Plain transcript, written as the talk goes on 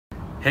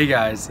Hey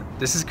guys,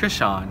 this is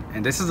Krishan,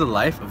 and this is the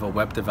life of a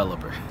web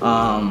developer.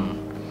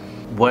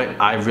 What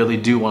I really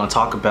do want to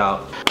talk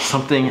about,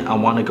 something I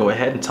want to go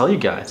ahead and tell you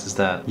guys is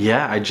that,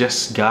 yeah, I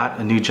just got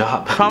a new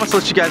job. I promise to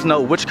let you guys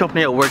know which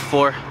company I work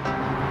for,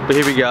 but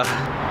here we go.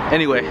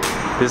 Anyway,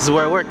 this is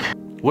where I work.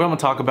 What I'm gonna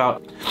talk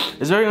about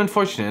is very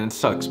unfortunate and it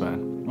sucks,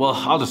 man. Well,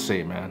 I'll just say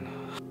it, man.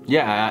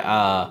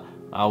 Yeah,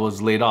 I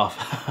was laid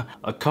off.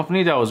 A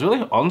company that I was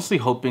really honestly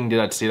hoping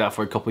that I'd stay that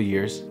for a couple of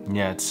years.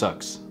 Yeah, it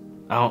sucks.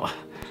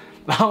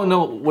 I don't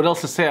know what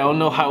else to say. I don't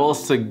know how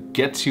else to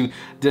get to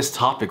this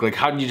topic. Like,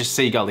 how do you just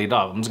say you got laid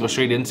off? I'm just gonna go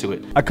straight into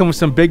it. I come with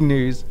some big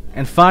news,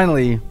 and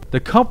finally, the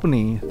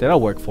company that I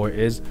work for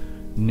is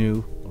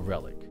New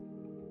Relic.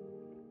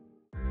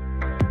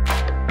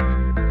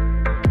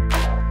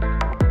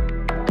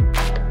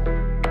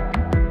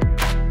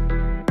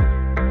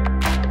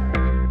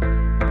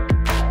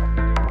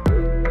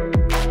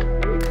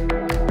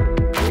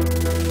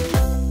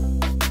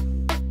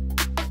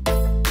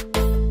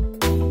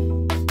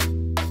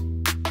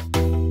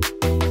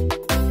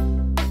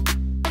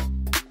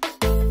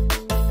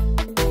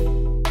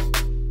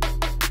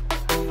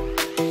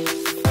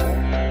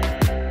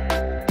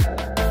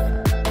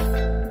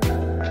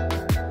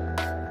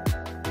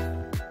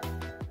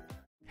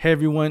 Hey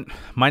everyone,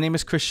 my name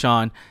is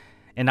Krishan,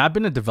 and I've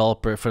been a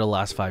developer for the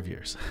last 5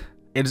 years.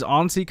 It is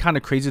honestly kind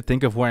of crazy to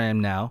think of where I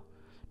am now,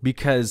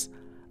 because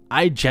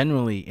I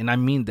genuinely, and I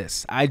mean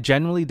this, I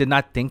genuinely did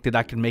not think that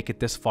I could make it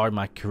this far in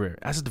my career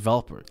as a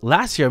developer.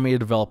 Last year I made a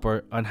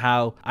developer on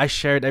how I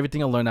shared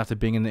everything I learned after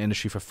being in the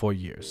industry for 4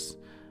 years.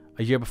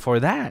 A year before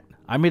that,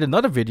 I made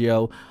another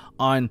video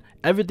on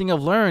everything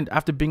I've learned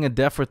after being a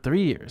dev for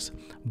 3 years.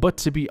 But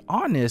to be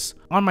honest,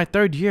 on my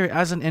 3rd year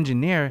as an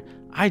engineer,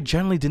 I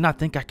generally did not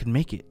think I could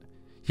make it.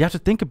 You have to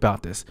think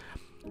about this.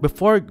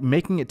 Before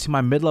making it to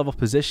my mid-level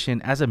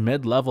position as a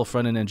mid-level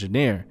front-end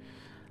engineer,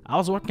 I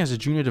was working as a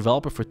junior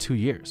developer for 2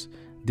 years.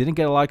 Didn't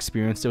get a lot of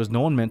experience. There was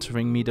no one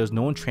mentoring me. There was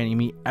no one training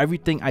me.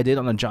 Everything I did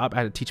on the job, I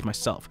had to teach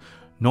myself.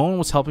 No one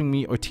was helping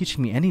me or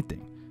teaching me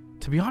anything,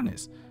 to be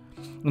honest.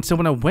 And so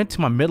when I went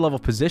to my mid-level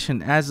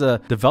position as a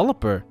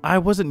developer, I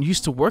wasn't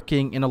used to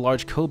working in a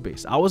large code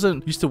base. I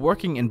wasn't used to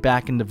working in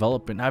back-end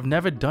development. I've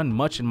never done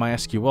much in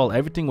MySQL.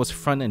 Everything was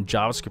front-end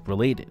JavaScript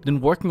related. Then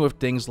working with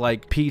things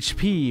like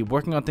PHP,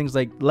 working on things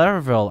like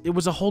Laravel, it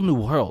was a whole new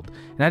world.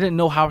 And I didn't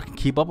know how I could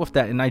keep up with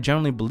that. And I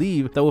generally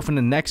believe that within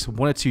the next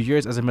 1 or 2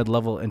 years as a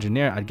mid-level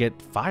engineer, I'd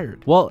get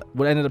fired. Well,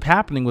 what ended up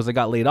happening was I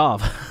got laid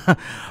off.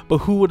 But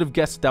who would have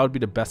guessed that would be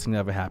the best thing that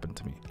ever happened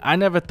to me? I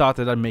never thought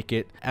that I'd make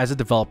it as a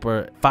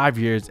developer 5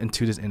 years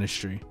into this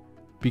industry,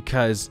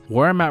 because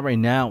where I'm at right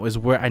now is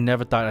where I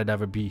never thought I'd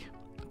ever be,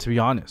 to be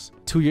honest.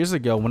 2 years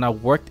ago, when I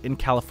worked in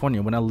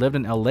California, when I lived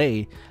in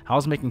LA, I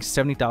was making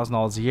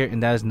 $70,000 a year,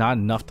 and that is not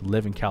enough to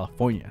live in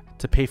California,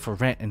 to pay for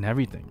rent and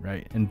everything,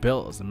 right? And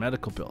bills and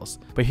medical bills.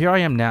 But here I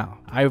am now.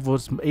 I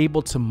was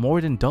able to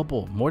more than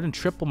double, more than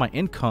triple my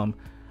income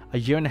a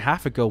year and a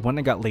half ago when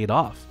I got laid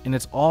off. And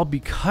it's all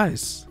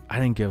because I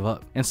didn't give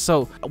up. And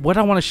so what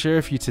I want to share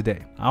with you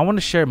today, I want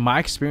to share my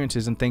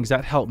experiences and things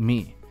that helped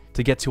me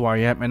to get to where I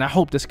am, and I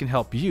hope this can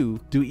help you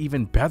do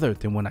even better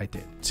than what I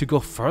did, to go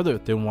further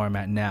than where I'm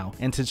at now,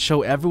 and to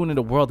show everyone in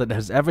the world that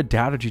has ever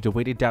doubted you the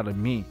way they doubted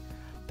me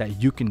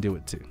that you can do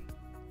it too.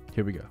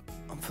 Here we go.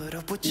 I'm put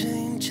up with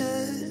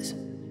changes.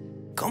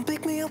 Come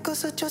pick me up,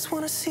 cause I just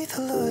wanna see the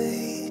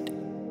light.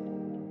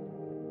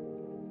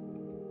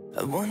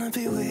 I wanna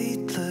be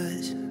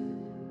weightless.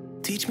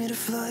 Teach me to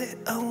fly,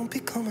 I won't be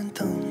coming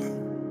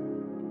down.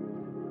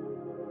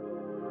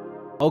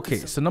 Okay,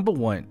 so number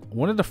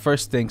one of the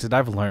first things that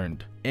I've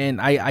learned, and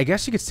I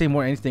guess you could say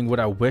more than anything what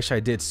I wish I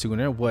did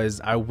sooner,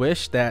 was I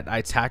wish that I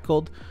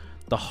tackled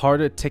the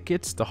harder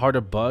tickets, the harder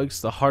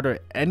bugs, the harder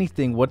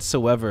anything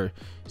whatsoever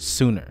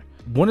sooner.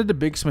 One of the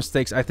biggest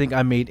mistakes I think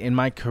I made in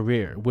my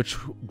career, which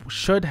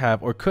should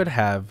have or could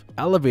have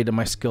elevated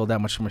my skill that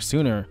much more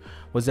sooner,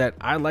 was that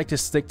I like to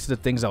stick to the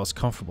things I was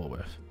comfortable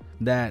with.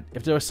 That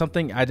if there was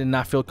something I did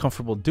not feel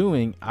comfortable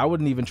doing, I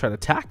wouldn't even try to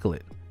tackle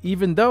it.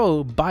 Even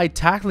though by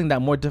tackling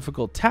that more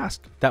difficult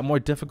task, that more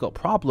difficult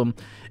problem,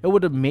 it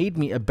would have made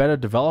me a better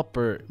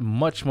developer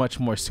much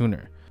more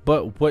sooner.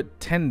 But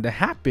what tended to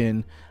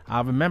happen,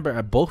 I remember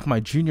at both my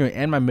junior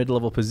and my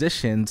mid-level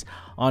positions,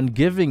 on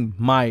giving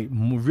my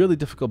really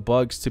difficult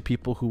bugs to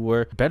people who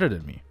were better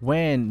than me.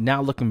 When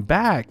now looking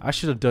back, I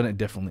should have done it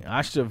differently.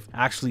 I should have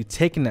actually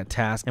taken that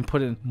task and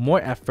put in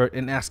more effort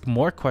and asked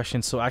more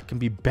questions so I can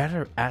be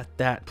better at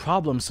that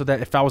problem, so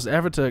that if I was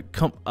ever to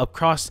come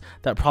across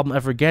that problem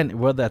ever again,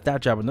 whether at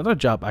that job or another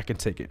job, I can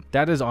take it.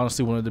 That is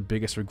honestly one of the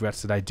biggest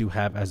regrets that I do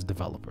have as a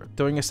developer.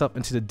 Throwing yourself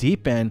into the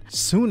deep end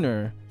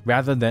sooner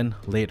rather than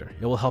later.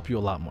 It will help you a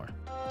lot more.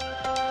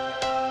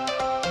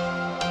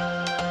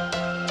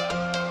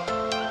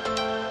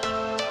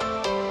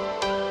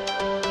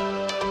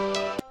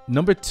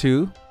 Number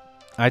 2,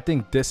 I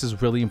think this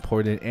is really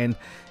important, and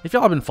if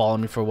y'all have been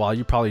following me for a while,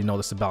 you probably know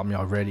this about me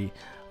already,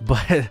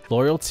 but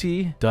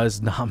loyalty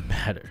does not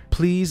matter.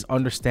 Please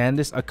understand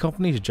this. A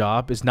company's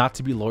job is not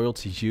to be loyal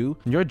to you.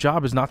 Your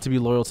job is not to be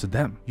loyal to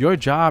them. Your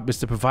job is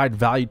to provide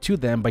value to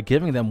them by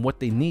giving them what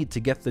they need to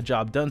get the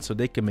job done so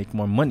they can make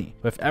more money.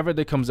 If ever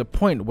there comes a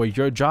point where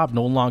your job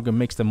no longer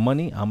makes them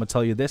money, I'm gonna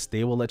tell you this,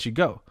 they will let you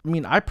go. I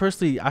mean, I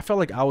felt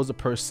like I was a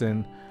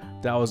person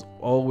that was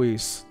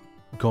always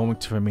going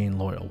to remain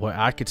loyal, where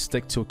I could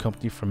stick to a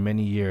company for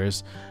many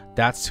years.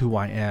 That's who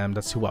I am.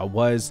 That's who I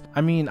was. I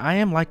mean, I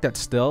am like that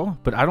still,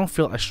 but I don't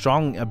feel as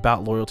strongly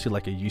about loyalty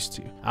like I used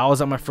to. I was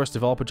at my first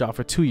developer job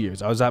for 2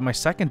 years. I was at my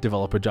second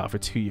developer job for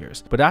 2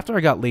 years. But after I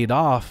got laid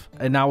off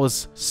and I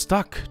was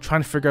stuck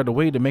trying to figure out a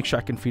way to make sure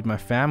I can feed my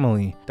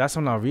family, that's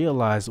when I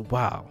realized,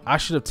 wow, I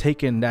should have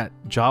taken that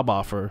job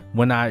offer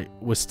when I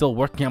was still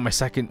working on my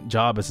second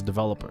job as a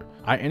developer.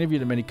 I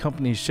interviewed at many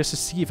companies just to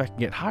see if I can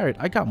get hired.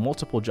 I got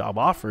multiple job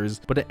offers,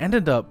 but I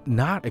ended up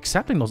not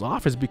accepting those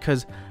offers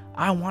because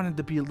I wanted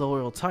to be a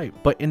loyal type,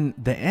 but in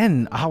the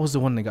end, I was the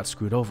one that got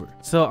screwed over.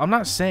 So I'm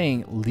not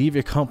saying leave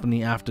your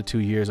company after 2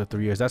 years or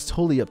 3 years. That's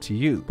totally up to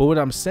you. But what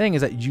I'm saying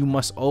is that you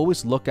must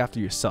always look after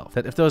yourself.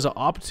 That if there was an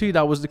opportunity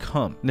that was to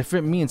come, and if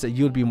it means that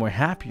you would be more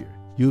happier,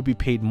 you would be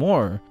paid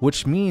more,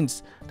 which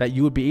means that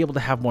you would be able to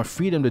have more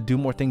freedom to do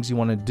more things you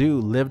want to do,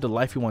 live the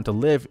life you want to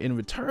live. In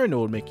return, it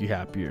would make you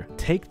happier.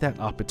 Take that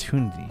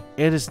opportunity.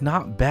 It is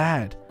not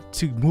bad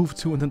to move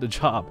to another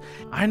job.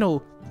 I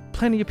know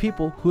plenty of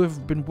people who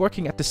have been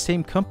working at the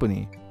same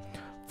company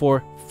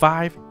for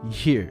 5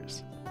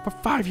 years. For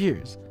 5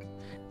 years.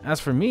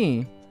 As for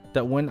me,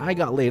 that when I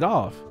got laid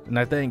off, and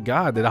I thank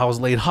God that I was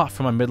laid off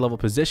from my mid-level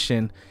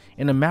position,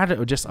 in a matter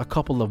of just a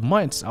couple of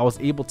months, I was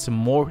able to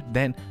more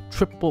than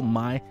triple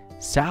my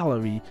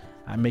salary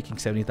at making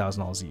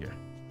 $70,000 a year,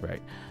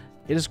 right?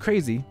 It is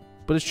crazy,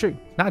 but it's true.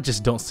 Not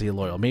just don't stay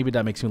loyal. Maybe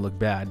that makes me look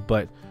bad,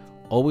 but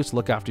always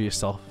look after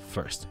yourself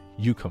first.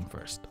 You come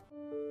first.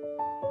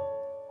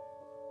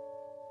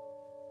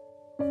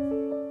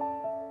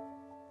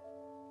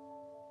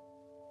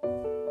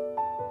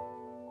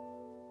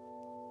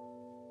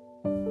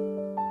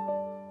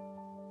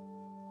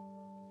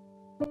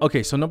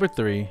 Okay, so number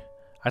 3,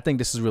 I think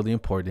this is really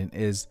important,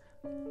 is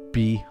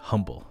be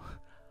humble.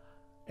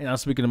 And I'm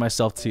speaking to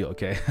myself too,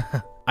 okay?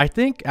 I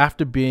think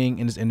after being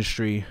in this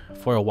industry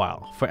for a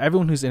while, for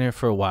everyone who's in here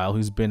for a while,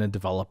 who's been a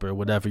developer,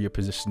 whatever your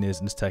position is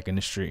in this tech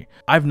industry,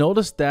 I've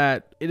noticed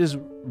that it is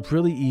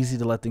really easy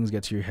to let things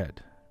get to your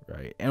head,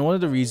 right? And one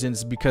of the reasons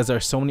is because there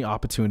are so many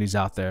opportunities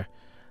out there.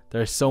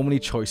 There are so many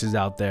choices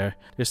out there.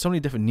 There's so many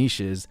different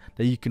niches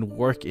that you can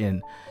work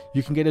in.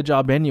 You can get a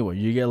job anywhere.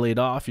 You get laid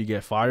off, you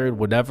get fired,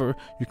 whatever.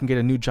 You can get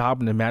a new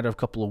job in a matter of a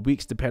couple of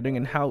weeks, depending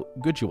on how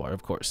good you are,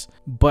 of course.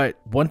 But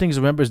one thing to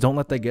remember is don't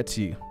let that get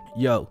to you.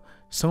 Yo,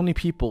 so many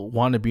people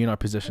want to be in our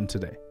position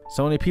today.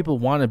 So many people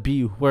want to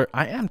be where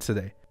I am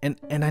today.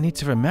 And I need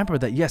to remember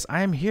that, yes,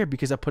 I am here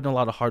because I put in a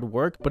lot of hard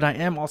work, but I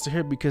am also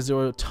here because there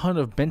were a ton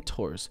of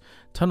mentors,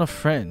 ton of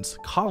friends,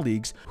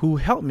 colleagues who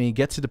helped me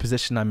get to the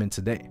position I'm in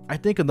today. I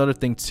think another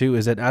thing too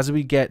is that as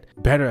we get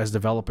better as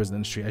developers in the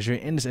industry, as you're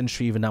in this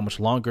industry even that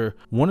much longer,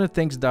 one of the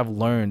things that I've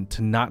learned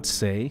to not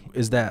say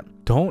is that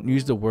don't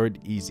use the word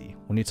easy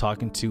when you're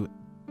talking to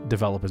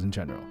developers in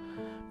general.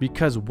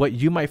 Because what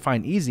you might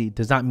find easy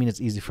does not mean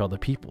it's easy for other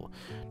people.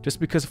 Just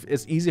because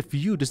it's easy for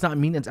you does not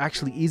mean it's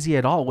actually easy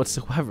at all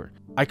whatsoever.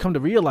 I come to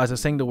realize that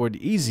saying the word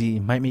easy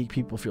might make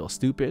people feel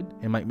stupid.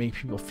 It might make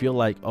people feel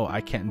like, oh, I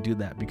can't do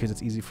that because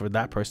it's easy for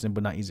that person,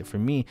 but not easy for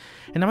me.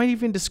 And I might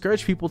even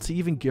discourage people to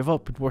even give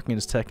up working in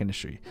this tech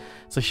industry.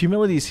 So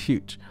humility is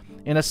huge.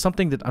 And that's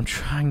something that I'm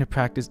trying to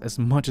practice as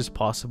much as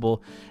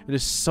possible. It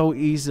is so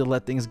easy to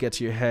let things get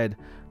to your head.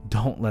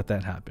 Don't let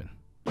that happen.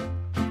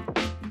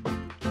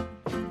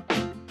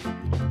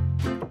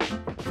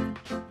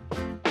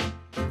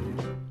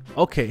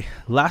 Okay,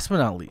 last but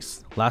not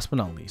least,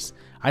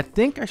 I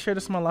think I shared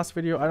this in my last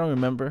video, I don't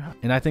remember,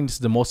 and I think this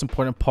is the most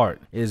important part,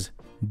 is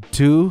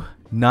do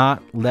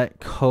not let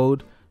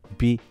code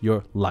be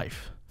your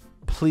life.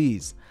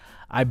 Please,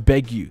 I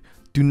beg you,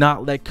 do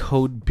not let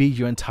code be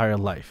your entire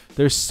life.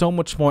 There's so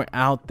much more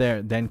out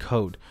there than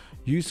code.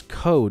 Use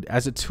code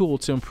as a tool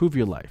to improve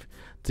your life,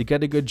 to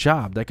get a good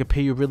job that could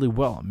pay you really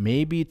well,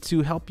 maybe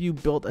to help you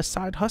build a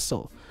side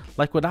hustle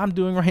like what I'm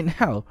doing right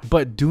now.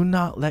 But do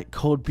not let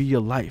code be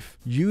your life.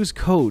 Use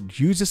code,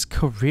 use this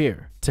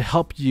career to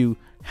help you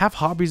have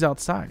hobbies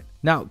outside.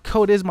 Now,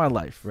 code is my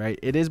life, right?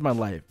 It is my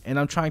life, and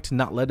I'm trying to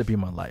not let it be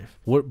my life.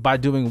 By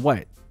doing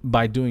what?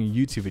 By doing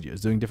YouTube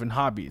videos, doing different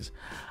hobbies.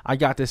 I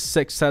got this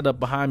sick setup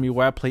behind me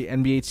where I play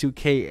NBA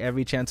 2K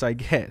every chance I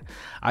get.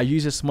 I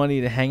use this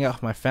money to hang out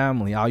with my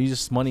family. I'll use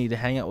this money to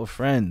hang out with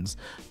friends,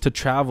 to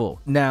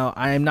travel. Now,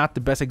 I am not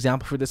the best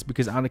example for this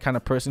because I'm the kind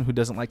of person who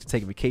doesn't like to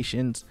take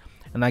vacations,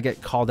 and I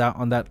get called out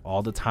on that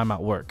all the time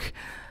at work.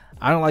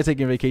 I don't like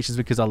taking vacations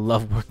because I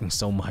love working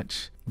so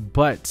much.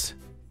 But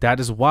that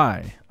is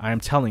why I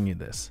am telling you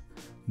this.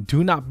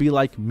 Do not be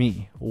like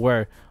me,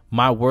 where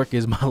my work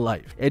is my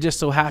life. It just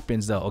so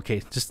happens though,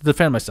 okay, just to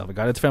defend myself, I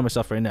gotta defend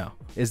myself right now,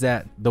 is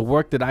that the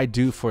work that I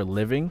do for a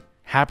living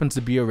happens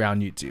to be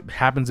around YouTube,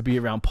 happens to be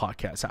around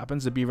podcasts,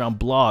 happens to be around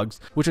blogs,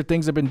 which are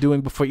things I've been doing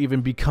before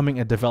even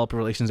becoming a developer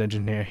relations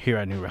engineer here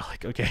at New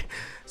Relic. Okay,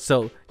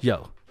 so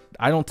yo,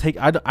 I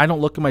don't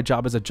look at my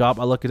job as a job.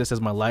 I look at this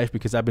as my life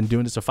because I've been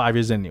doing this for 5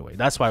 years anyway.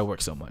 That's why I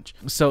work so much.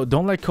 So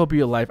don't let code be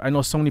your life. I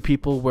know so many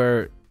people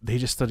where they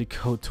just study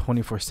code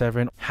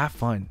 24/7. Have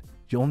fun.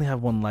 You only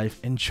have one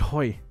life.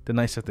 Enjoy the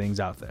nicer things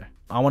out there.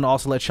 I want to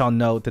also let y'all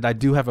know that I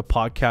do have a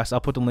podcast.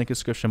 I'll put the link in the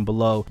description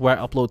below, where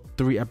I upload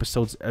 3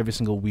 episodes every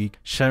single week,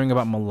 sharing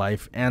about my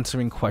life,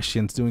 answering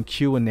questions, doing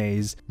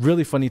Q&As,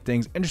 really funny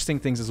things, interesting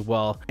things as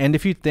well. And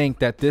if you think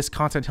that this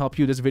content helped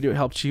you, this video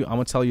helped you, I'm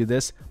going to tell you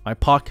this, my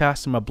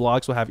podcast and my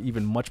blogs will have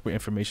even much more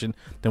information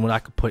than what I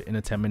could put in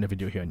a 10-minute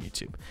video here on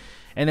YouTube.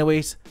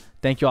 Anyways,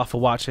 thank you all for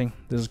watching.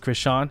 This is Chris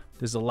Sean.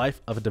 This is the life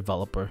of a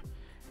developer,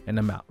 and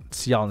I'm out.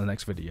 See y'all in the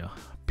next video.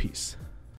 Peace.